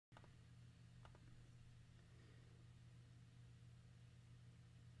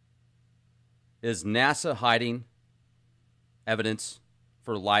Is NASA hiding evidence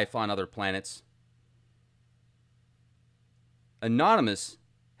for life on other planets? Anonymous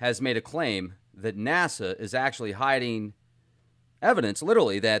has made a claim that NASA is actually hiding evidence,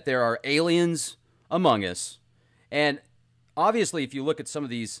 literally, that there are aliens among us. And obviously, if you look at some of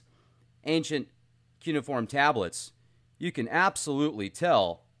these ancient cuneiform tablets, you can absolutely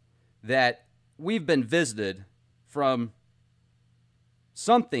tell that we've been visited from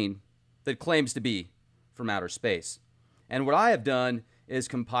something that claims to be from outer space. And what I have done is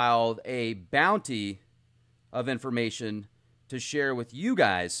compiled a bounty of information to share with you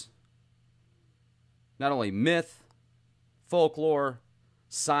guys, not only myth, folklore,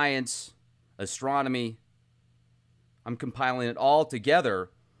 science, astronomy. I'm compiling it all together.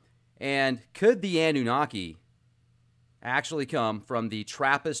 And could the Anunnaki actually come from the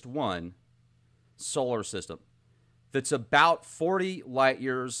TRAPPIST-1 solar system that's about 40 light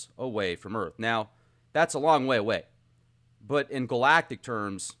years away from Earth? Now, that's a long way away. But in galactic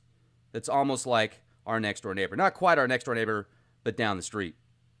terms, it's almost like our next door neighbor. Not quite our next door neighbor, but down the street.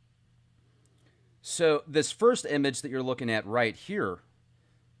 So this first image that you're looking at right here,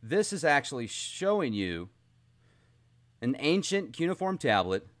 this is actually showing you an ancient cuneiform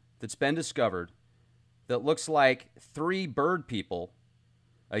tablet that's been discovered that looks like 3 bird people,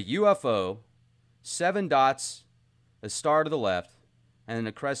 a UFO, 7 dots, a star to the left, and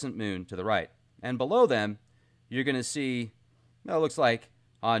a crescent moon to the right. And below them, you're going to see, it looks like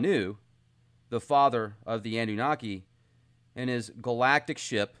Anu, the father of the Anunnaki, in his galactic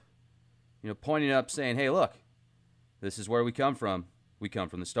ship, pointing up saying, hey, look, this is where we come from. We come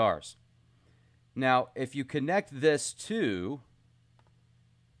from the stars. Now, if you connect this to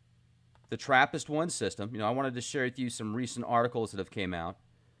the TRAPPIST-1 system, I wanted to share with you some recent articles that have came out.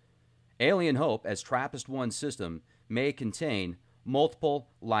 Alien Hope as TRAPPIST-1 system may contain multiple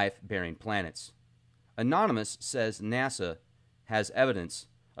life-bearing planets. Anonymous says NASA has evidence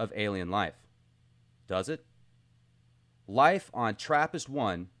of alien life. Does it? Life on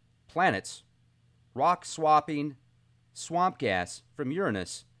TRAPPIST-1 planets, rock-swapping swamp gas from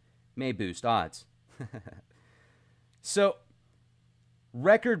Uranus may boost odds. So,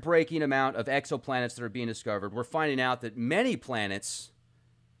 record-breaking amount of exoplanets that are being discovered. We're finding out that many planets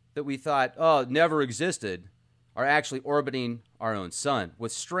that we thought, never existed, are actually orbiting our own sun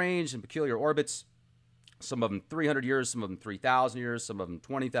with strange and peculiar orbits. Some of them 300 years, some of them 3,000 years, some of them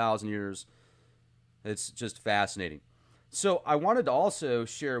 20,000 years. It's just fascinating. So I wanted to also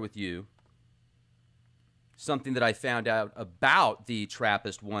share with you something that I found out about the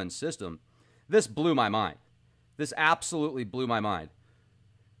TRAPPIST-1 system. This blew my mind. This absolutely blew my mind.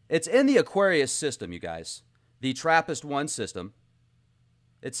 It's in the Aquarius system, you guys. The TRAPPIST-1 system.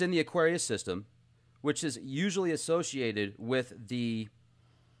 It's in the Aquarius system, which is usually associated with the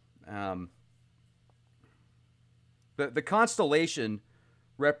constellation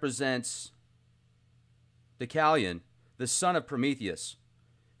represents Deucalion, the son of Prometheus,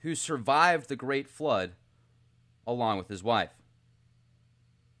 who survived the great flood along with his wife.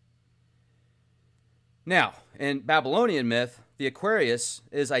 Now, in Babylonian myth, the Aquarius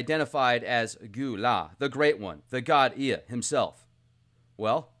is identified as Gu-La, the Great One, the god Ea himself.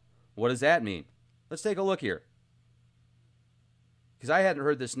 Well, what does that mean? Let's take a look here, because I hadn't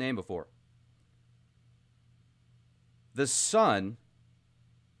heard this name before. The son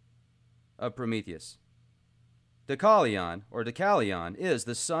of Prometheus. Deucalion is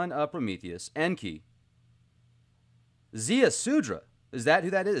the son of Prometheus, Enki. Zeusudra, is that who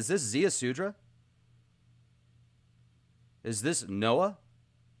that is? Is this Zeusudra? Is this Noah?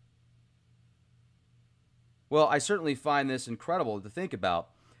 Well, I certainly find this incredible to think about.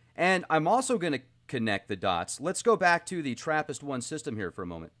 And I'm also going to connect the dots. Let's go back to the TRAPPIST-1 system here for a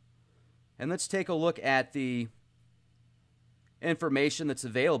moment. And let's take a look at the information that's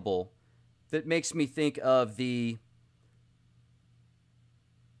available that makes me think of the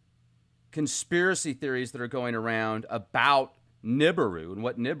conspiracy theories that are going around about Nibiru and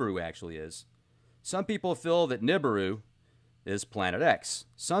what Nibiru actually is. Some people feel that Nibiru is Planet X.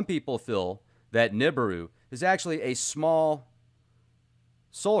 Some people feel that Nibiru is actually a small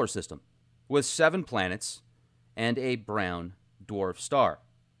solar system with 7 planets and a brown dwarf star.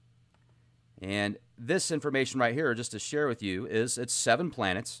 And this information right here, just to share with you, is it's 7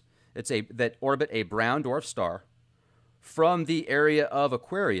 planets that orbit a brown dwarf star from the area of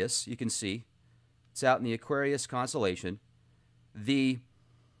Aquarius. You can see it's out in the Aquarius constellation, the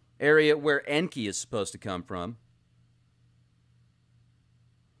area where Enki is supposed to come from.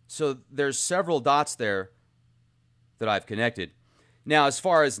 So there's several dots there that I've connected. Now, as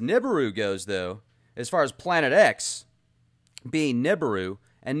far as Nibiru goes, though, as far as Planet X being Nibiru,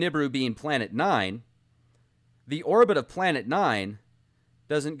 and Nibiru being planet 9, the orbit of planet 9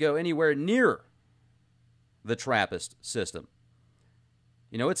 doesn't go anywhere near the TRAPPIST system.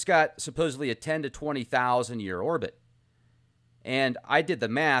 You know, it's got supposedly a 10 to 20,000 year orbit. And I did the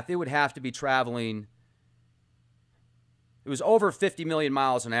math. It would have to be traveling, it was over 50 million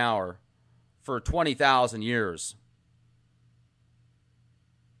miles an hour for 20,000 years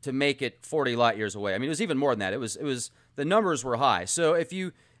to make it 40 light years away. I mean, it was even more than that. It was the numbers were high. So if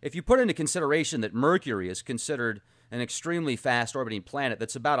you put into consideration that Mercury is considered an extremely fast orbiting planet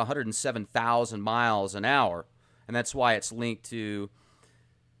that's about 107,000 miles an hour, and that's why it's linked to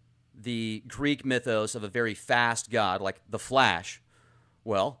the Greek mythos of a very fast god like the Flash.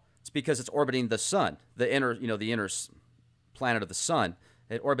 Well, it's because it's orbiting the sun, the inner planet of the sun.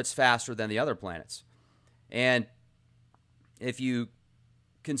 It orbits faster than the other planets. And if you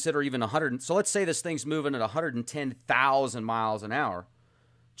consider even 100, so let's say this thing's moving at 110,000 miles an hour,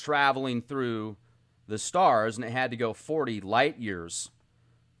 traveling through the stars, and it had to go 40 light years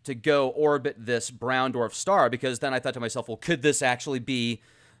to go orbit this brown dwarf star, because then I thought to myself, well, could this actually be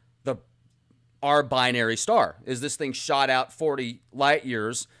our binary star? Is this thing shot out 40 light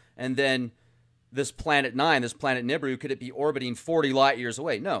years, and then this planet 9, this planet Nibiru, could it be orbiting 40 light years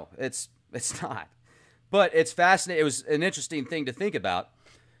away? No, it's not. But it's fascinating. It was an interesting thing to think about.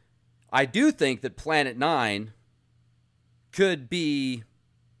 I do think that planet 9 could be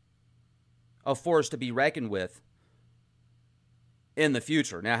a force to be reckoned with in the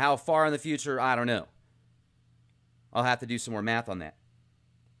future. Now, how far in the future, I don't know. I'll have to do some more math on that.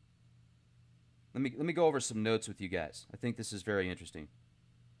 Let me go over some notes with you guys. I think this is very interesting.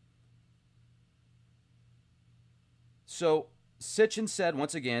 So Sitchin said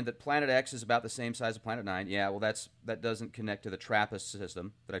once again that Planet X is about the same size as Planet 9. Yeah, well, that doesn't connect to the TRAPPIST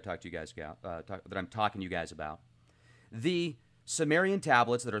system that I talked to you guys about. That I'm talking to you guys about. The Sumerian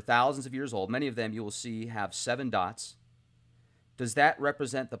tablets that are thousands of years old, many of them you will see have 7 dots. Does that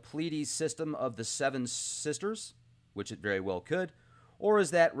represent the Pleiades system of the 7 sisters, which it very well could, or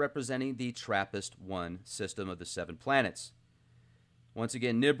is that representing the TRAPPIST-1 system of the 7 planets? Once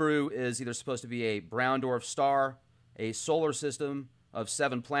again, Nibiru is either supposed to be a brown dwarf star, a solar system of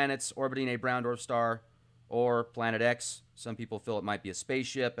 7 planets orbiting a brown dwarf star, or Planet X. Some people feel it might be a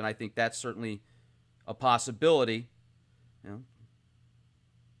spaceship, and I think that's certainly a possibility. You know,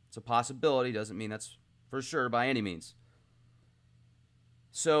 it's a possibility, doesn't mean that's for sure by any means.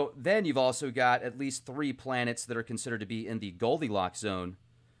 So then you've also got at least 3 planets that are considered to be in the Goldilocks zone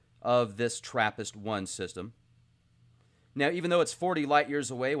of this TRAPPIST-1 system. Now, even though it's 40 light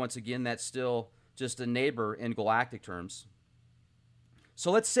years away, once again, that's still just a neighbor in galactic terms.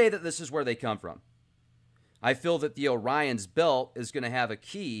 So let's say that this is where they come from. I feel that the Orion's belt is going to have a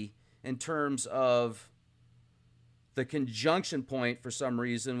key in terms of the conjunction point for some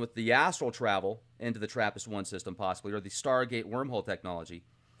reason with the astral travel into the TRAPPIST-1 system possibly, or the Stargate wormhole technology.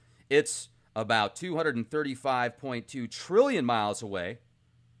 It's about 235.2 trillion miles away,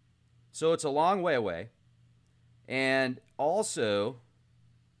 so it's a long way away. And also,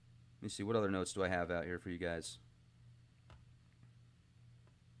 let me see, what other notes do I have out here for you guys?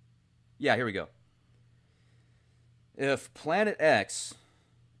 Yeah, here we go. If Planet X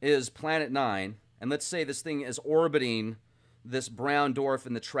is Planet 9, and let's say this thing is orbiting this brown dwarf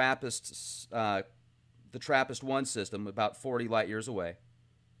in the TRAPPIST-1 system about 40 light years away,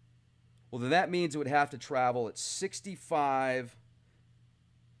 well, then that means it would have to travel at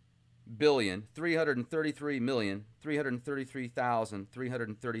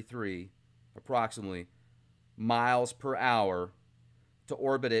 65,333,333,333 approximately miles per hour to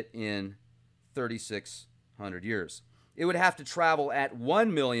orbit it in 3,600 years. It would have to travel at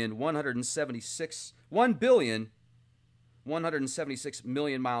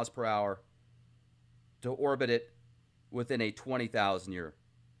 1,176,000,000 miles per hour to orbit it within a 20,000 year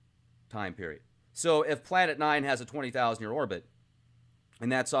time period. So if Planet 9 has a 20,000 year orbit, and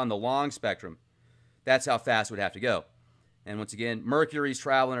that's on the long spectrum, that's how fast it would have to go. And once again, Mercury's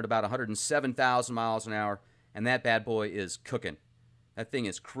traveling at about 107,000 miles an hour, and that bad boy is cooking. That thing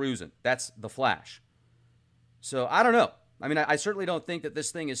is cruising. That's the Flash. So I don't know. I mean, I certainly don't think that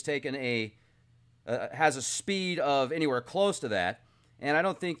this thing has taken has a speed of anywhere close to that. And I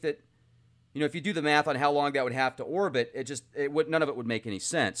don't think that, if you do the math on how long that would have to orbit, none of it would make any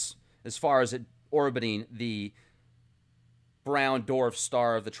sense as far as it orbiting the brown dwarf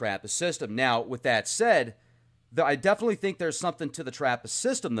star of the TRAPPIST system. Now, with that said, I definitely think there's something to the TRAPPIST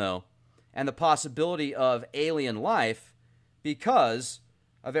system, though, and the possibility of alien life because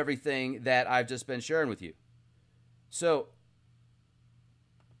of everything that I've just been sharing with you. So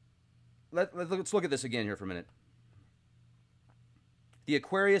let's look at this again here for a minute. the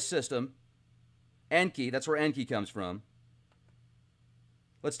Aquarius system, Enki, that's where Enki comes from.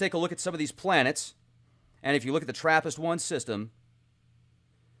 Let's take a look at some of these planets. And if you look at the TRAPPIST-1 system,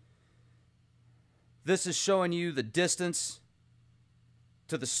 this is showing you the distance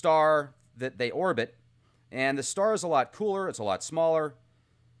to the star that they orbit. And the star is a lot cooler, it's a lot smaller.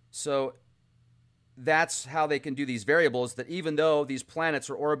 So that's how they can do these variables, that even though these planets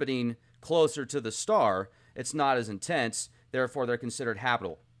are orbiting closer to the star, it's not as intense, therefore they're considered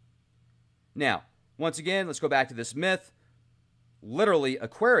habitable. Now, once again, let's go back to this myth. Literally,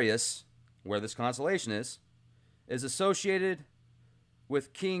 Aquarius, where this constellation is associated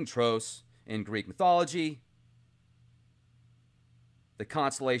with King Tros in Greek mythology, the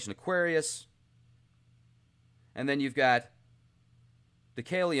constellation Aquarius, and then you've got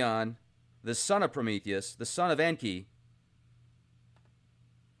Deucalion, the son of Prometheus, the son of Enki,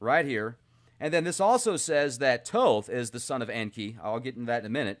 right here. And then this also says that Thoth is the son of Enki. I'll get into that in a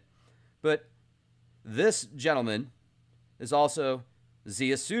minute. But this gentleman is also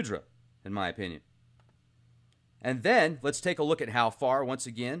Zeusudra, in my opinion. And then let's take a look at how far, once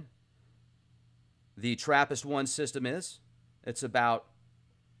again, the TRAPPIST-1 system is. It's about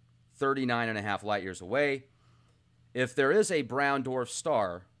 39.5 light years away. If there is a brown dwarf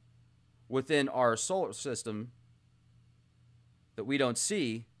star within our solar system that we don't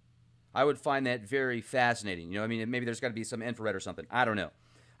see, I would find that very fascinating. You know, I mean, maybe there's got to be some infrared or something. I don't know.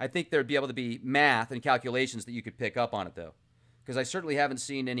 I think there'd be able to be math and calculations that you could pick up on it, though, because I certainly haven't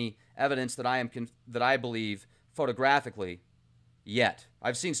seen any evidence that I believe photographically yet.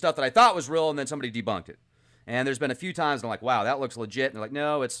 I've seen stuff that I thought was real, and then somebody debunked it. And there's been a few times I'm like, wow, that looks legit. And they're like,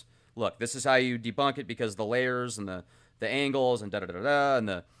 no, it's, look, this is how you debunk it, because the layers and the angles and da-da-da-da,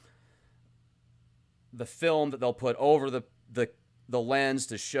 and the film that they'll put over the lens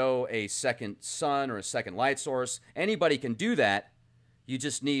to show a second sun or a second light source. Anybody can do that. You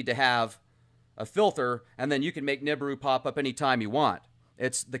just need to have a filter, and then you can make Nibiru pop up anytime you want.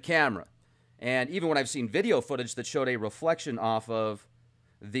 It's the camera. And even when I've seen video footage that showed a reflection off of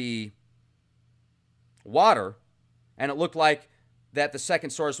the water, and it looked like that the second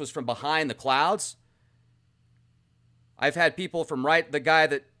source was from behind the clouds, I've had people from the guy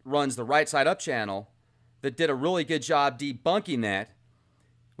that runs the Right Side Up channel that did a really good job debunking that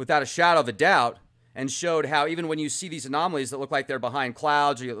without a shadow of a doubt, and showed how even when you see these anomalies that look like they're behind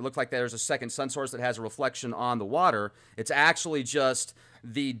clouds, or it look like there's a second sun source that has a reflection on the water, it's actually just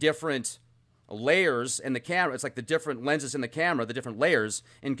the different layers in the camera. It's like the different lenses in the camera, the different layers,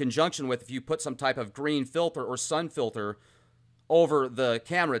 in conjunction with if you put some type of green filter or sun filter over the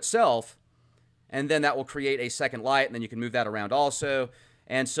camera itself, and then that will create a second light, and then you can move that around also.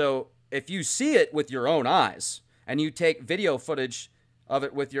 And so if you see it with your own eyes, and you take video footage of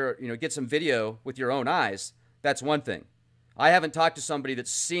it with your, get some video with your own eyes, that's one thing. I haven't talked to somebody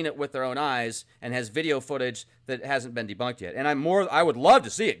that's seen it with their own eyes and has video footage that hasn't been debunked yet. And I would love to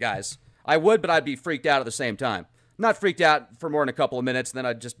see it, guys. I would, but I'd be freaked out at the same time. I'm not freaked out for more than a couple of minutes, and then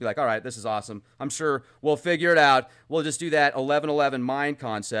I'd just be like, all right, this is awesome. I'm sure we'll figure it out. We'll just do that 1111 mind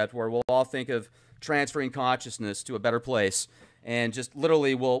concept where we'll all think of transferring consciousness to a better place, and just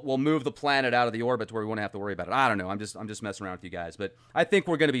literally we'll move the planet out of the orbit to where we won't have to worry about it. I don't know. I'm just messing around with you guys, but I think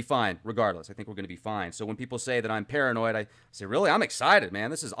we're going to be fine regardless. I think we're going to be fine. So when people say that I'm paranoid, I say, really? I'm excited, man.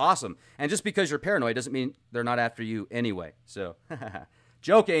 This is awesome. And just because you're paranoid doesn't mean they're not after you anyway. So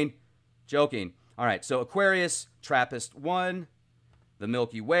joking. All right, so Aquarius, TRAPPIST-1, the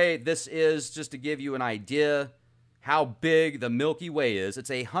Milky Way. This is just to give you an idea how big the Milky Way is.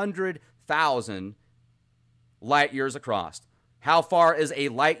 It's 100,000 light years across. How far is a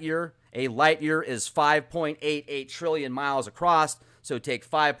light year? A light year is 5.88 trillion miles across. So take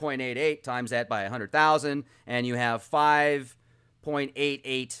 5.88 times that by 100,000, and you have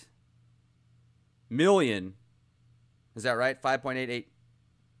 5.88 million. Is that right? 5.88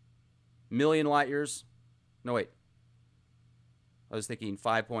 million light years? No, wait. I was thinking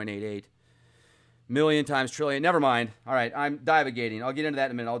 5.88 million times trillion. Never mind. All right, I'm divagating. I'll get into that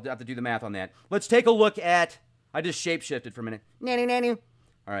in a minute. I'll have to do the math on that. Let's take a look at... I just shape-shifted for a minute. Nanu.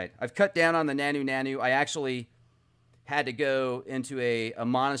 All right, I've cut down on the nanu. I actually had to go into a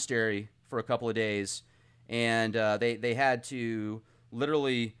monastery for a couple of days, and they had to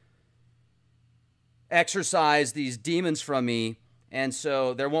literally exorcise these demons from me, and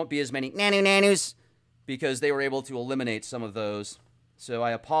so there won't be as many nanus because they were able to eliminate some of those. So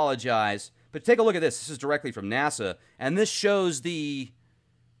I apologize. But take a look at this. This is directly from NASA, and this shows the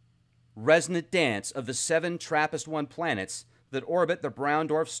resonant dance of the 7 TRAPPIST-1 planets that orbit the brown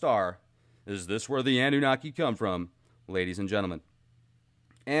dwarf star. Is this where the Anunnaki come from, ladies and gentlemen?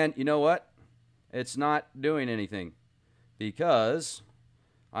 And you know what? It's not doing anything, because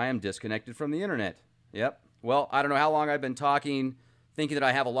I am disconnected from the internet. Yep. Well, I don't know how long I've been talking, thinking that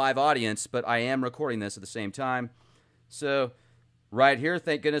I have a live audience, but I am recording this at the same time. So right here,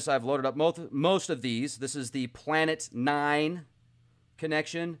 thank goodness I've loaded up most of these. This is the Planet 9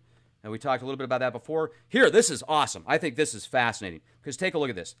 connection. And we talked a little bit about that before. Here, this is awesome. I think this is fascinating. Because take a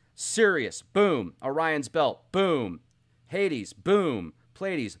look at this. Sirius, boom. Orion's Belt, boom. Hades, boom.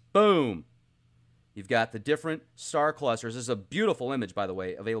 Pleiades, boom. You've got the different star clusters. This is a beautiful image, by the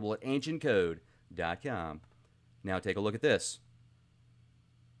way, available at ancientcode.com. Now take a look at this.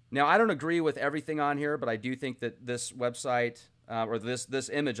 Now, I don't agree with everything on here, but I do think that this website, or this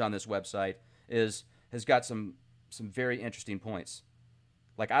image on this website, has got some very interesting points.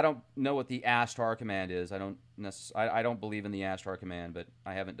 Like, I don't know what the ASTAR command is. I don't believe in the ASTAR command, but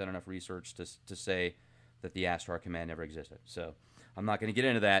I haven't done enough research to say that the ASTAR command never existed. So I'm not going to get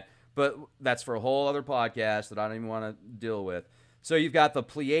into that. But that's for a whole other podcast that I don't even want to deal with. So you've got the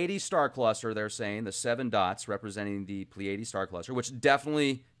Pleiades star cluster, they're saying, the 7 dots representing the Pleiades star cluster, which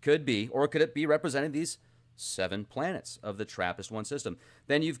definitely could be, or could it be representing these 7 planets of the TRAPPIST-1 system.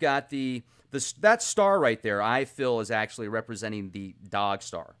 Then you've got that star right there, I feel, is actually representing the dog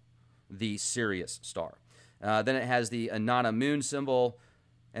star, the Sirius star. Then it has the Inanna moon symbol,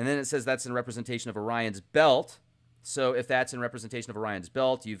 and then it says that's in representation of Orion's belt. So if that's in representation of Orion's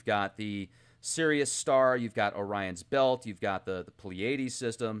belt, you've got the Sirius star, you've got Orion's belt, you've got the Pleiades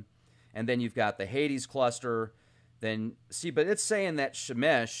system, and then you've got the Hades cluster. Then, see, but it's saying that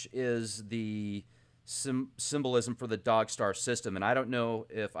Shemesh is the symbolism for the dog star system, and I don't know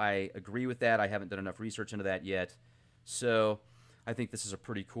if I agree with that. I haven't done enough research into that yet. So I think this is a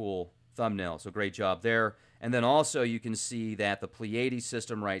pretty cool thumbnail, so great job there. And then also you can see that the Pleiades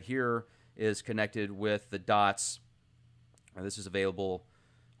system right here is connected with the dots. This is available,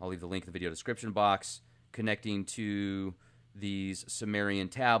 I'll leave the link in the video description box, connecting to these Sumerian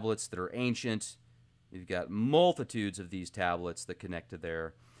tablets that are ancient. You've got multitudes of these tablets that connect to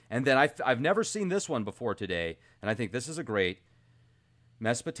there. And then I've never seen this one before today, and I think this is a great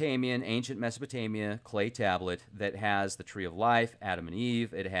ancient Mesopotamia clay tablet that has the tree of life, Adam and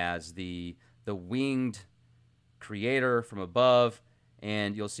Eve. It has the winged creator from above,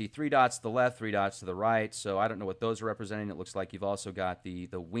 and you'll see 3 dots to the left, 3 dots to the right. So I don't know what those are representing. It looks like you've also got the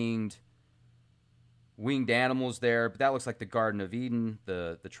winged animals there, but that looks like the Garden of Eden,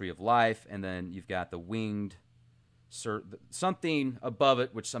 the tree of life, and then you've got the winged something above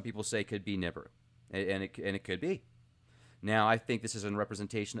it, which some people say could be Nibiru, and it could be. Now I think this is a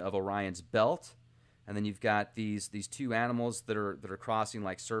representation of Orion's belt, and then you've got these 2 animals that are crossing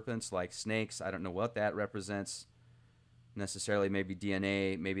like serpents, like snakes. I don't know what that represents necessarily. Maybe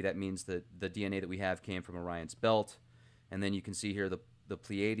DNA. Maybe that means that the DNA that we have came from Orion's belt. And then you can see here the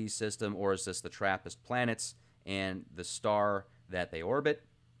Pleiades system, or is this the TRAPPIST planets, and the star that they orbit.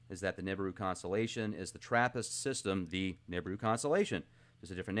 Is that the Nibiru constellation? Is the TRAPPIST system the Nibiru constellation?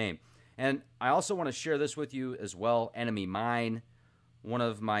 Just a different name. And I also want to share this with you as well, Enemy Mine. One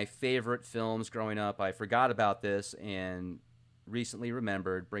of my favorite films growing up. I forgot about this and recently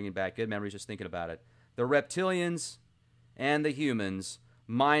remembered, bringing back good memories just thinking about it. The reptilians and the humans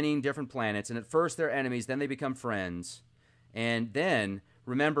mining different planets, and at first they're enemies, then they become friends. And then,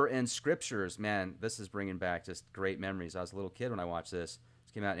 remember in scriptures, man, this is bringing back just great memories. I was a little kid when I watched this.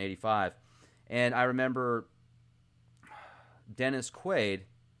 This came out in 85. And I remember Dennis Quaid,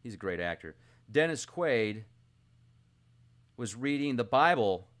 he's a great actor. Dennis Quaid was reading the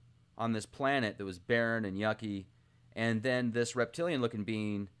Bible on this planet that was barren and yucky, and then this reptilian-looking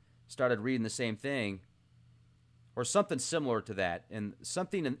being started reading the same thing, or something similar to that, and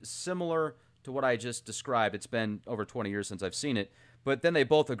something similar to what I just described. It's been over 20 years since I've seen it, but then they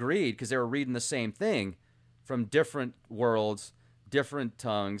both agreed because they were reading the same thing from different worlds, different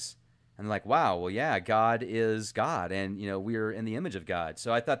tongues, and like, wow, well, yeah, God is God, and we're in the image of God.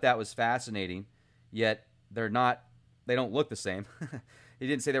 So I thought that was fascinating. Yet they don't look the same. He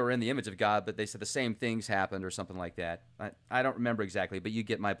didn't say they were in the image of God, but they said the same things happened or something like that. I don't remember exactly, but you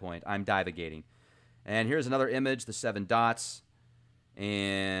get my point. I'm divagating. And here's another image, the 7 dots.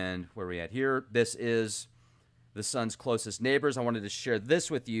 And where are we at here? This is the sun's closest neighbors. I wanted to share this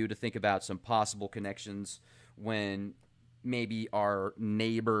with you to think about some possible connections when maybe our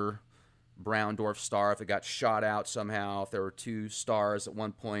neighbor brown dwarf star, if it got shot out somehow, if there were 2 stars at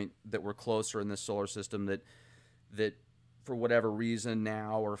one point that were closer in the solar system that for whatever reason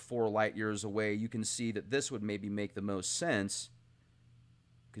now are 4 light years away, you can see that this would maybe make the most sense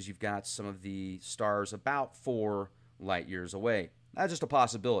because you've got some of the stars about 4 light years away. That's just a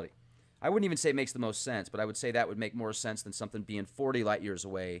possibility. I wouldn't even say it makes the most sense, but I would say that would make more sense than something being 40 light years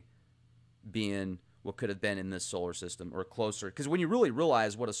away, being what could have been in this solar system or closer. Because when you really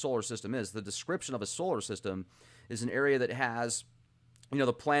realize what a solar system is, the description of a solar system is an area that has,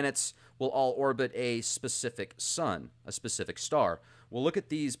 the planets will all orbit a specific sun, a specific star. Well, look at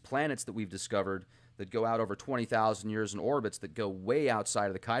these planets that we've discovered that go out over 20,000 years in orbits that go way outside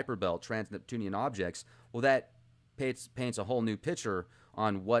of the Kuiper Belt, trans-Neptunian objects. Well, that paints a whole new picture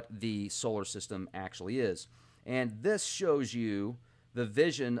on what the solar system actually is. And this shows you the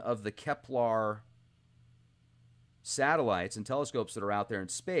vision of the Kepler satellites and telescopes that are out there in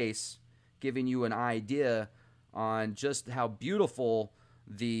space, giving you an idea on just how beautiful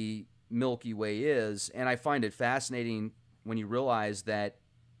the Milky Way is. And I find it fascinating when you realize that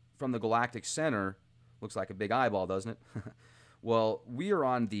from the galactic center, looks like a big eyeball, doesn't it? Well, we are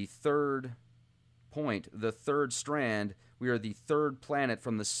on the third point, the third strand. We are the third planet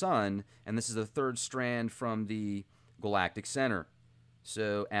from the sun, and this is the third strand from the galactic center.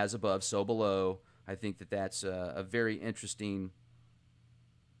 So as above, so below. I think that that's a very interesting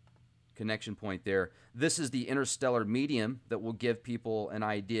connection point there. This is the interstellar medium that will give people an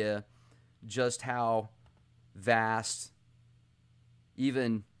idea just how vast,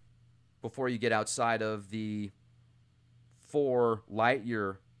 even before you get outside of the 4 light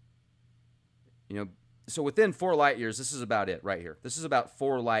year, so within 4 light years, this is about it right here. This is about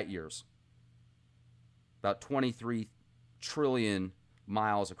 4 light years, about 23 trillion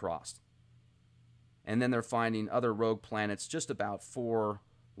miles across. And then they're finding other rogue planets just about 4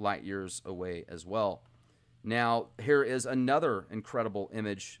 light years away as well. Now, here is another incredible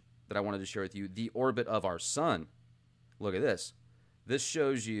image that I wanted to share with you, the orbit of our sun. Look at this. This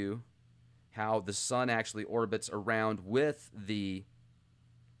shows you how the sun actually orbits around with the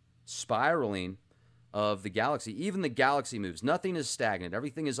spiraling of the galaxy. Even the galaxy moves. Nothing is stagnant.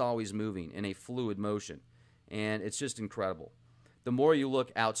 Everything is always moving in a fluid motion. And it's just incredible. The more you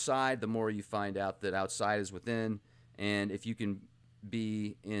look outside, the more you find out that outside is within. And if you can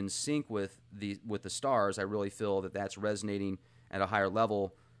be in sync with the stars, I really feel that that's resonating at a higher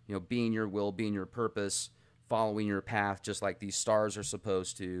level. Being your will, being your purpose, following your path, just like these stars are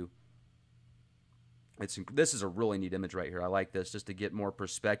supposed to. This is a really neat image right here. I like this just to get more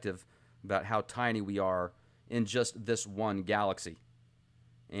perspective about how tiny we are in just this one galaxy.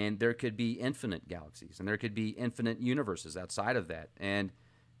 And there could be infinite galaxies, and there could be infinite universes outside of that. And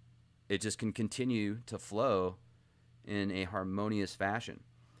it just can continue to flow in a harmonious fashion.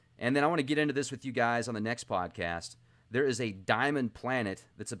 And then I want to get into this with you guys on the next podcast. There is a diamond planet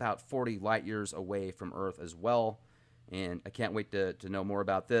that's about 40 light years away from Earth as well. And I can't wait to know more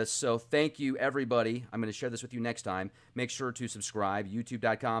about this. So thank you, everybody. I'm going to share this with you next time. Make sure to subscribe,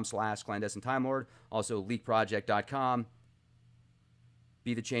 youtube.com/clandestine time lord. Also, leakproject.com.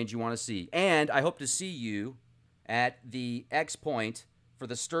 Be the change you want to see. And I hope to see you at the X Point for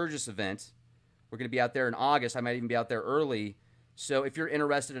the Sturgis event. We're going to be out there in August. I might even be out there early. So if you're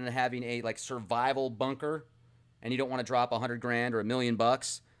interested in having a survival bunker and you don't want to drop $100,000 or $1 million,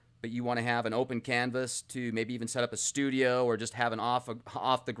 but you want to have an open canvas to maybe even set up a studio or just have an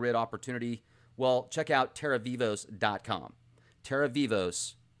off-the-grid opportunity, well, check out terravivos.com.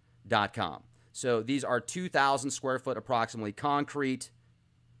 terravivos.com. So these are 2,000 square foot approximately concrete,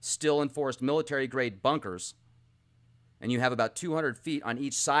 still enforced military-grade bunkers, and you have about 200 feet on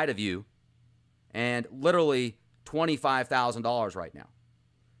each side of you, and literally $25,000 right now.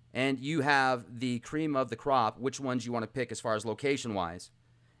 And you have the cream of the crop, which ones you want to pick as far as location-wise.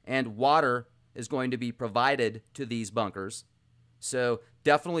 And water is going to be provided to these bunkers. So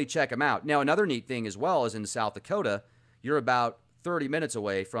definitely check them out. Now, another neat thing as well is in South Dakota, you're about 30 minutes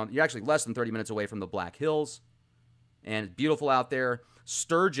away from, you're actually less than 30 minutes away from the Black Hills. And it's beautiful out there.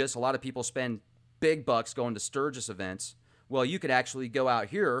 Sturgis, a lot of people spend big bucks going to Sturgis events. Well, you could actually go out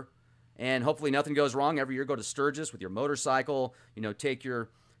here and hopefully nothing goes wrong. Every year go to Sturgis with your motorcycle, take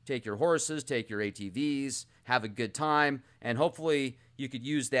your horses, take your ATVs, have a good time, and hopefully you could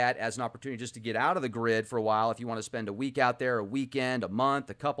use that as an opportunity just to get out of the grid for a while if you want to spend a week out there, a weekend, a month,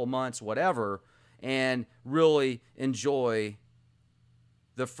 a couple months, whatever, and really enjoy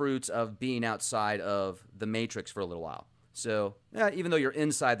the fruits of being outside of the matrix for a little while. So even though you're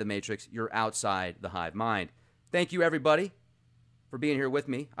inside the matrix, you're outside the hive mind. Thank you, everybody, for being here with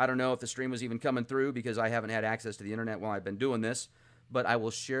me. I don't know if the stream was even coming through because I haven't had access to the internet while I've been doing this, but I will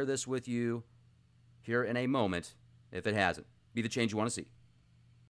share this with you here in a moment if it hasn't. Be the change you want to see.